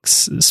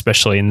books,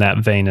 especially in that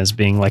vein as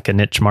being like a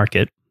niche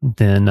market,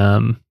 then,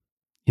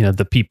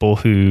 the people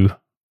who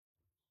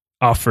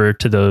offer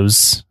to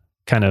those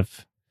kind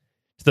of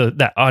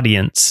that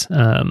audience,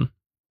 there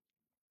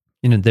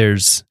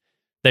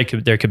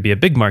could be a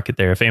big market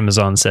there. If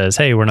Amazon says,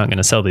 hey, we're not going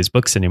to sell these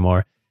books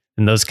anymore,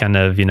 and those kind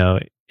of,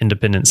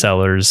 independent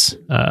sellers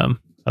are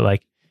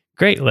like,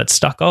 great, let's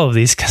stock all of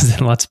these, because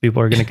then lots of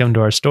people are going to come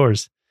to our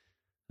stores.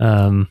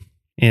 And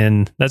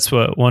And that's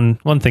what one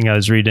thing I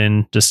was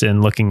reading just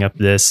in looking up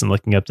this and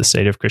looking up the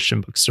state of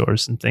Christian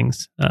bookstores and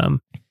things.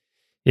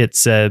 It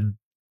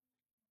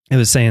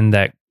was saying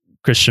that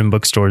Christian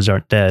bookstores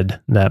aren't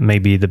dead, that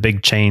maybe the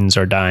big chains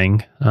are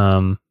dying,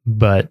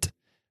 but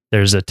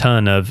there's a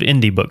ton of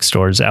indie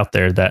bookstores out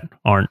there that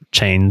aren't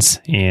chains,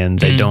 and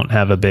they don't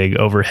have a big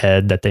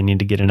overhead that they need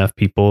to get enough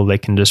people. They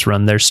can just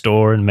run their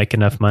store and make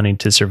enough money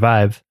to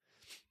survive.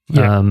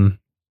 Yeah.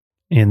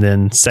 And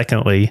then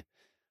secondly,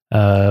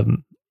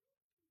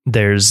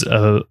 there's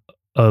a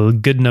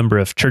good number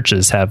of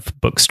churches have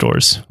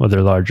bookstores,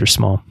 whether large or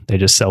small. They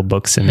just sell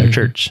books in their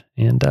church.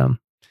 And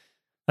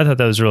I thought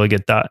that was a really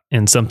good thought.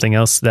 And something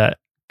else that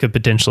could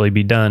potentially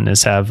be done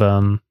is have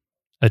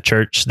a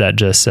church that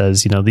just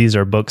says, these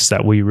are books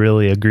that we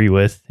really agree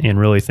with and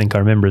really think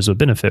our members would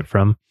benefit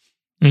from.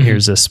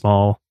 Here's a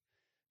small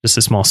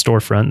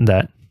storefront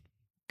that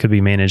could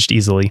be managed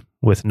easily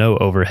with no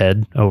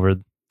overhead over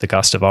the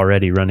cost of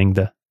already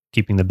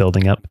keeping the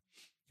building up.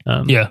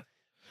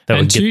 That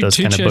would get those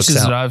kind of books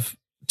out.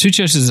 Two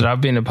churches that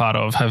I've been a part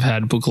of have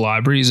had book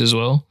libraries as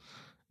well,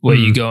 where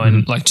you go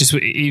and like just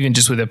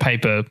with a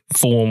paper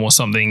form or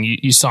something,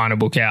 you sign a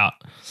book out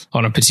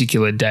on a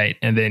particular date,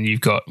 and then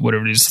you've got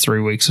whatever it is,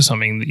 3 weeks or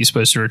something that you're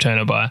supposed to return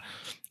it by.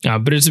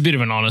 But it's a bit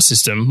of an honor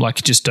system.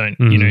 Like, just don't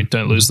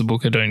lose the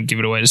book or don't give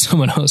it away to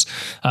someone else.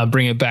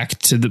 Bring it back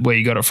to where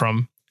you got it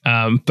from.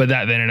 But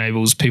that then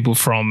enables people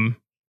from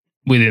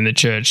within the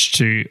church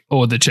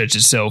or the church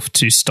itself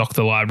to stock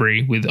the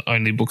library with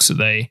only books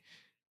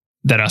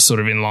that are sort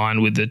of in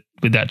line with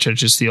that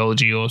church's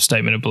theology or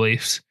statement of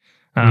beliefs.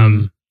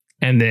 And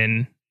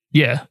then,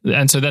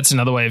 and so that's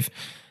another way of,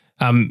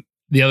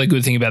 the other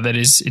good thing about that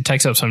is it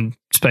takes up some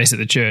space at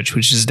the church,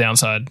 which is a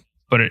downside,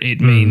 but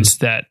it means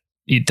that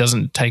it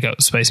doesn't take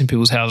up space in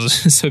people's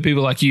houses. So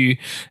people like you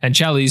and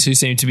Charlie's, who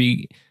seem to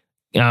be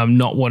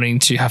not wanting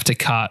to have to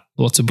cart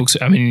lots of books.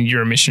 I mean,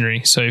 you're a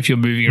missionary, so if you're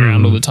moving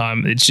around all the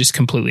time, it's just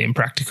completely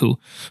impractical.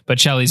 But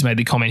Charlie's made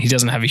the comment he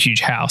doesn't have a huge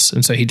house,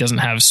 and so he doesn't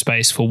have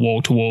space for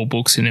wall-to-wall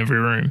books in every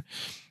room.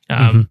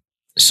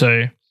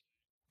 So,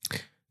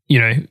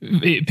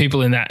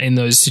 people in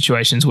those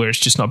situations where it's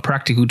just not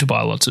practical to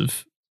buy lots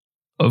of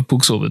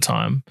books all the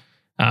time,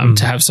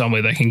 to have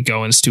somewhere they can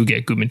go and still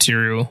get good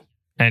material,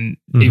 and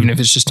even if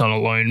it's just on a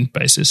loan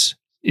basis,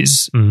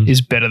 is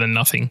better than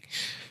nothing.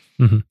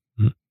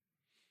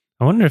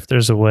 I wonder if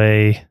there's a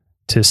way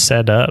to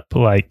set up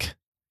I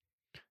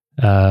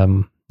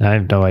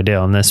have no idea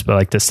on this,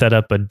 but to set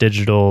up a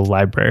digital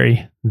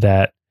library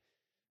that,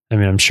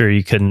 I'm sure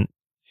it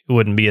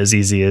wouldn't be as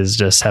easy as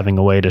just having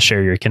a way to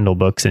share your Kindle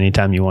books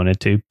anytime you wanted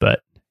to,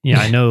 but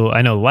I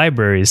know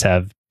libraries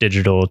have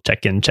digital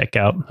check-in,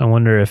 check-out. I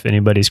wonder if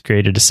anybody's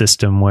created a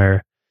system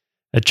where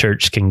a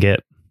church can get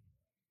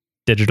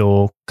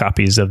digital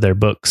copies of their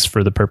books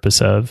for the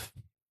purpose of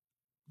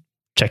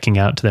checking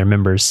out to their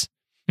members.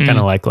 Kind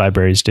of like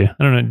libraries do.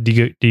 I don't know.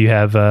 Do you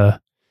have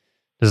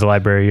does the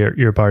library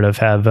you're part of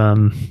have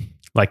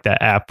like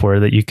that app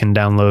where that you can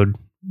download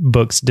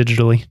books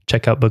digitally,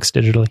 check out books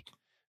digitally?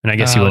 And I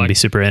guess you wouldn't be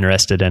super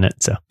interested in it.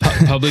 So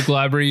public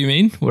library, you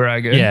mean, where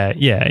I go? Yeah.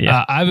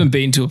 I haven't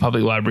been to a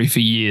public library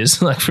for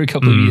years, like for a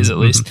couple of years at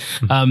least.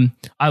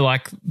 I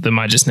like them.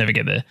 I just never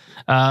get there.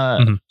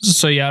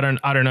 So yeah,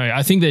 I don't know.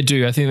 I think they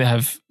do. I think they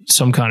have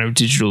some kind of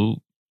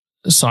digital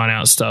sign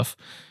out stuff.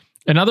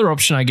 Another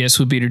option, I guess,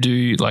 would be to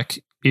do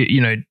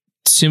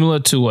similar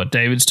to what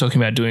David's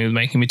talking about doing with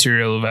making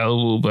material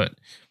available, but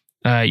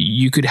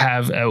you could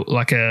have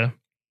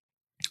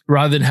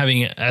rather than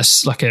having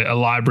a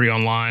library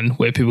online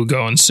where people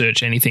go and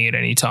search anything at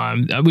any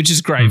time, which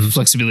is great for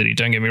flexibility.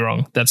 Don't get me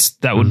wrong.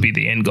 That would be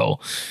the end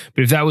goal.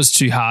 But if that was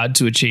too hard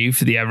to achieve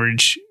for the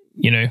average,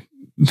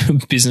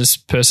 business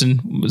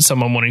person,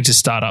 someone wanting to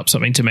start up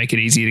something to make it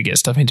easier to get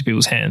stuff into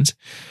people's hands,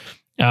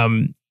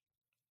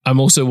 I'm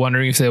also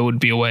wondering if there would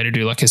be a way to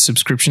do a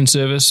subscription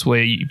service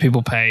where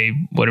people pay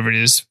whatever it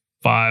is,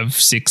 $5,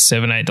 $6,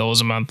 $7,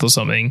 $8 a month or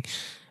something.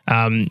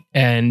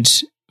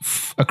 And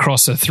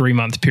across a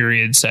 3-month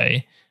period,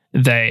 say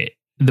the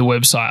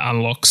website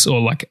unlocks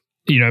or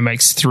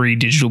makes 3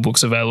 digital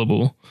books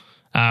available.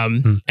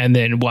 And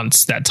then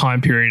once that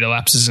time period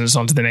elapses and it's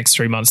on to the next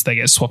 3 months, they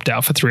get swapped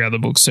out for 3 other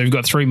books. So you've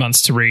got 3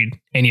 months to read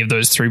any of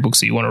those 3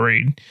 books that you want to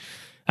read.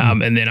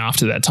 And then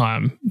after that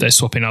time, they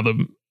swap in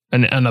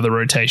another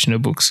rotation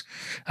of books,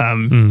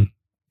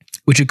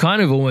 which would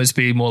kind of almost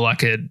be more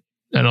like an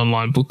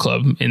online book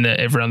club in that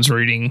everyone's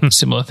reading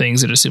similar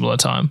things at a similar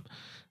time.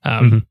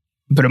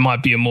 But it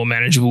might be a more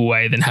manageable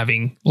way than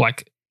having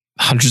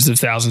hundreds of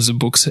thousands of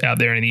books out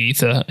there in the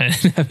ether and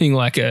having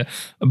a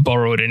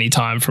borrow at any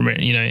time from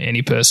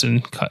any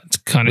person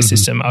kind of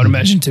system. I would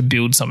imagine to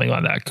build something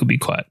like that could be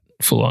quite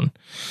full on.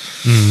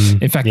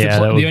 In fact,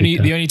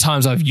 the only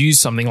times I've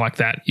used something like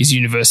that is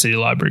university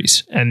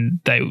libraries, and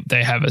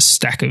they have a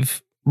stack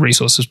of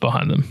resources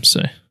behind them.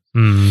 So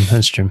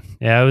that's true.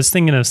 Yeah, I was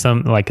thinking of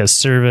some a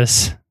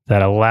service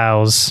that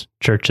allows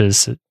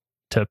churches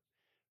to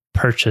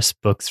purchase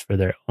books for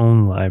their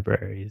own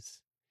libraries.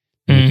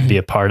 You could be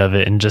a part of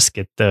it and just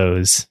get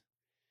those.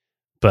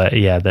 But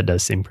yeah, that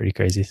does seem pretty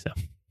crazy. So,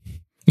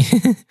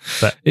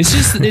 but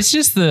it's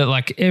just the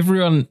like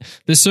everyone.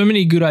 There's so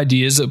many good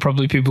ideas that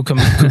probably people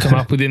could come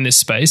up with in this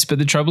space, but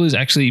the trouble is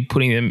actually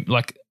putting them,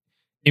 like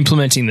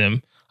implementing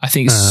them. I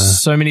think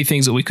so many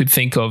things that we could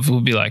think of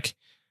will be like,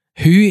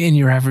 who in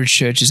your average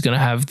church is going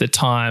to have the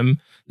time,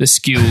 the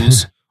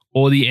skills,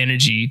 or the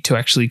energy to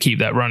actually keep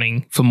that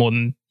running for more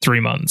than 3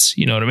 months?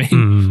 You know what I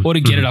mean? Or to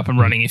get it up and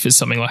running if it's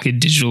something like a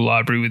digital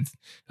library with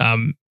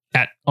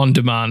at on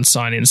demand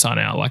sign in, sign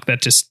out. Like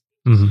that just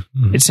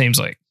it seems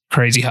like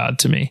crazy hard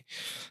to me.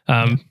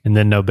 And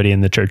then nobody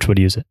in the church would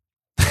use it.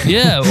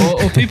 Yeah,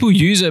 or people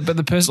use it, but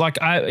the person,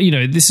 like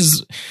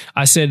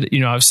I said,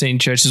 I've seen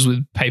churches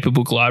with paper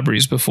book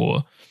libraries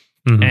before,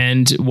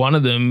 and one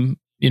of them,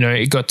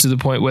 it got to the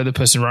point where the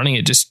person running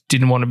it just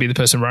didn't want to be the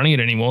person running it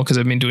anymore because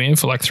they've been doing it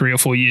for like 3 or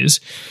 4 years,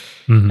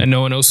 and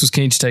no one else was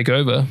keen to take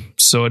over,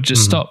 so it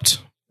just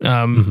stopped.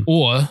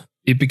 Or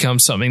it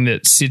becomes something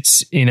that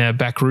sits in a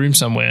back room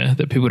somewhere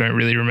that people don't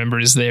really remember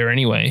is there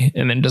anyway,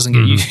 and then doesn't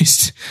get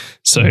used.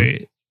 So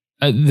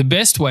the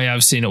best way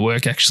I've seen it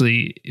work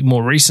actually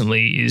more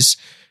recently is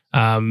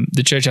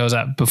the church I was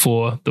at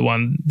before, the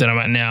one that I'm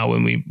at now,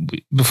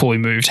 before we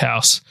moved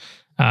house,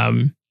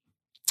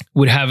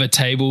 would have a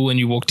table when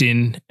you walked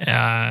in,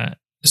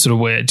 sort of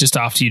where just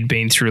after you'd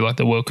been through like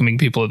the welcoming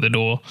people at the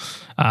door,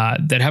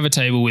 they'd have a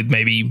table with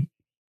maybe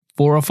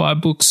 4 or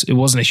 5 books. It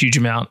wasn't a huge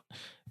amount,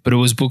 but it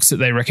was books that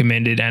they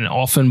recommended, and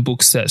often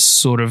books that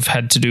sort of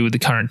had to do with the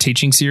current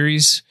teaching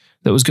series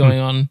that was going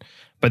on,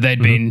 but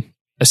they'd been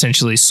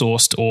essentially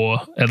sourced or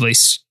at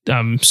least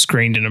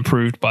screened and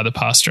approved by the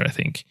pastor, I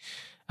think.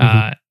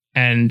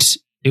 And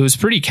it was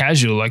pretty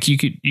casual. Like you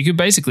could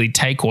basically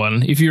take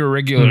one if you're a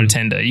regular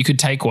attender. You could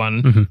take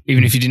one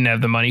even if you didn't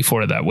have the money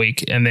for it that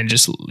week, and then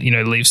just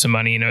leave some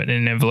money in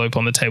an envelope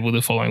on the table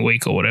the following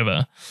week or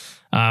whatever.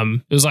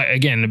 It was like,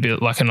 again, a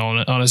bit like an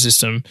honor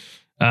system.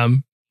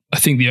 I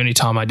think the only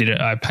time I did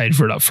it, I paid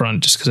for it up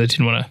front just because I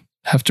didn't want to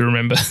have to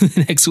remember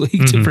the next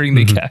week to bring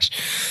the cash.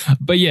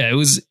 But yeah, it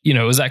was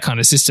that kind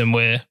of system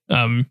where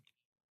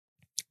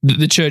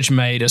the church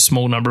made a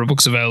small number of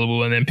books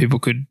available, and then people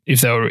could,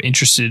 if they were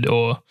interested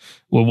or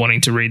were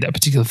wanting to read that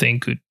particular thing,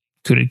 could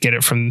get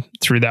it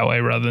through that way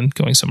rather than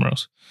going somewhere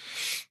else.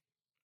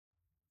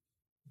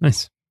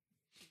 Nice.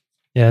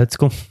 Yeah, that's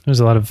cool. There's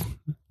a lot of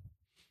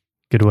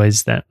good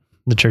ways that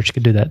the church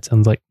could do that,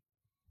 sounds like.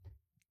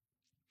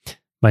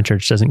 My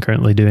church doesn't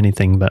currently do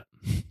anything, but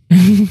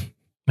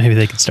maybe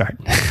they could start.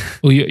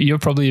 Well, you're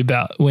probably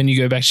when you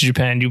go back to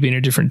Japan, you'll be in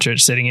a different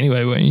church setting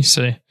anyway, won't you?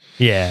 So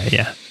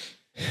yeah.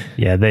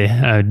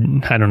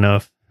 I don't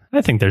know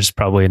I think there's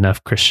probably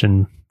enough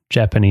Christian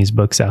Japanese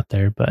books out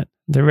there, but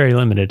they're very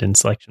limited in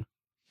selection.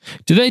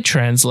 Do they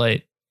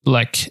translate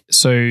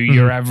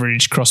your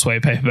average Crossway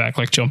paperback,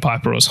 like John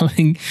Piper or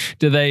something?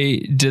 Do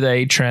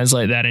they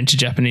translate that into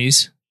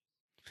Japanese?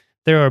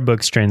 There are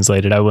books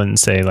translated. I wouldn't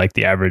say like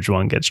the average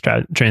one gets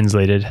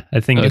translated. I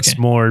think it's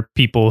more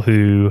people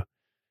who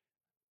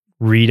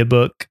read a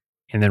book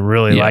and then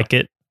really like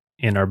it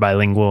and are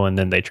bilingual, and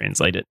then they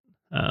translate it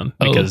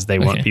because they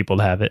want people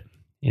to have it.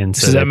 And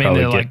so does that mean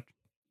they're like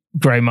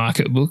grey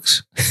market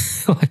books?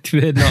 Like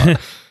they're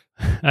not.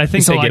 I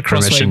think they get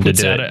permission to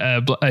do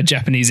it. A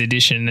Japanese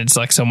edition. It's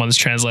like someone's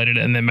translated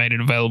it and then made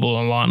it available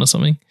online or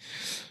something.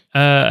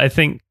 I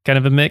think kind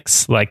of a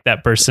mix. Like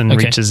that person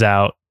reaches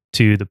out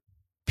to the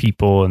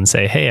people and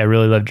say, "Hey, I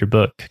really loved your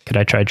book. Could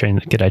I try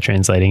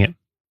translating it?"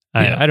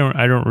 I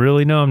don't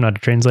really know. I'm not a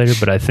translator,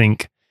 but I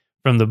think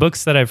from the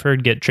books that I've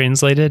heard get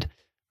translated,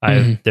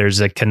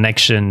 there's a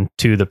connection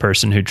to the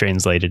person who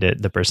translated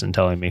it. The person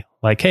telling me,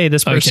 like, "Hey,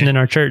 this person in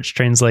our church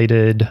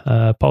translated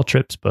Paul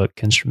Tripp's book,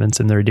 Instruments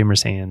in the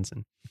Redeemer's Hands."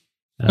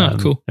 And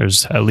cool.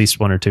 There's at least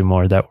 1 or 2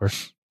 more that were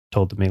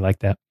told to me like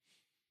that.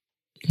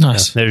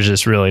 Nice. There's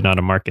just really not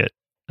a market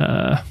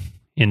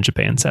in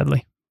Japan,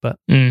 sadly, but.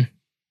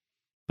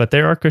 But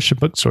there are Christian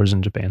bookstores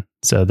in Japan,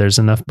 so there's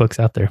enough books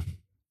out there.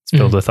 It's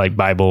filled with like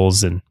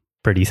Bibles and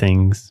pretty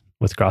things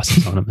with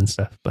crosses on them and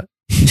stuff. But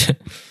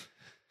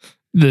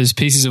there's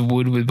pieces of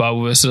wood with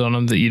Bible verses on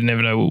them that you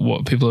never know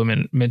what people are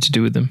meant to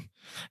do with them.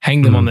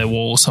 Hang them on their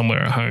wall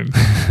somewhere at home.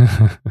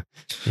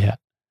 Yeah.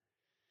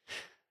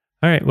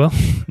 All right. Well,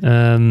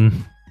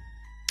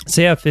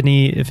 so yeah,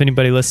 if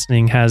anybody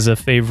listening has a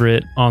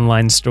favorite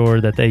online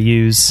store that they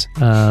use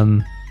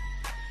other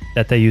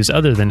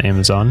than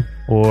Amazon,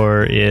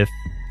 or if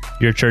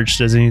your church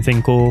does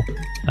anything cool,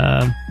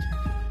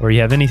 or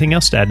you have anything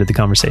else to add to the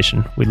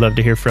conversation, we'd love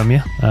to hear from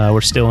you.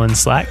 We're still in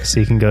Slack, so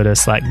you can go to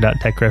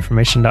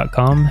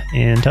slack.techreformation.com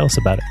and tell us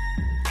about it.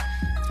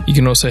 You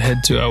can also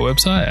head to our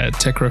website at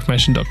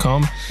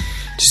techreformation.com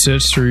to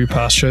search through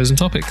past shows and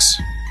topics.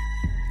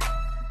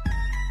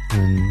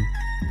 And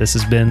this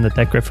has been the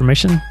Tech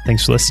Reformation.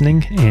 Thanks for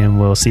listening, and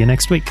we'll see you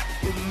next week.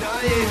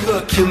 I ain't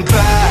looking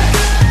back.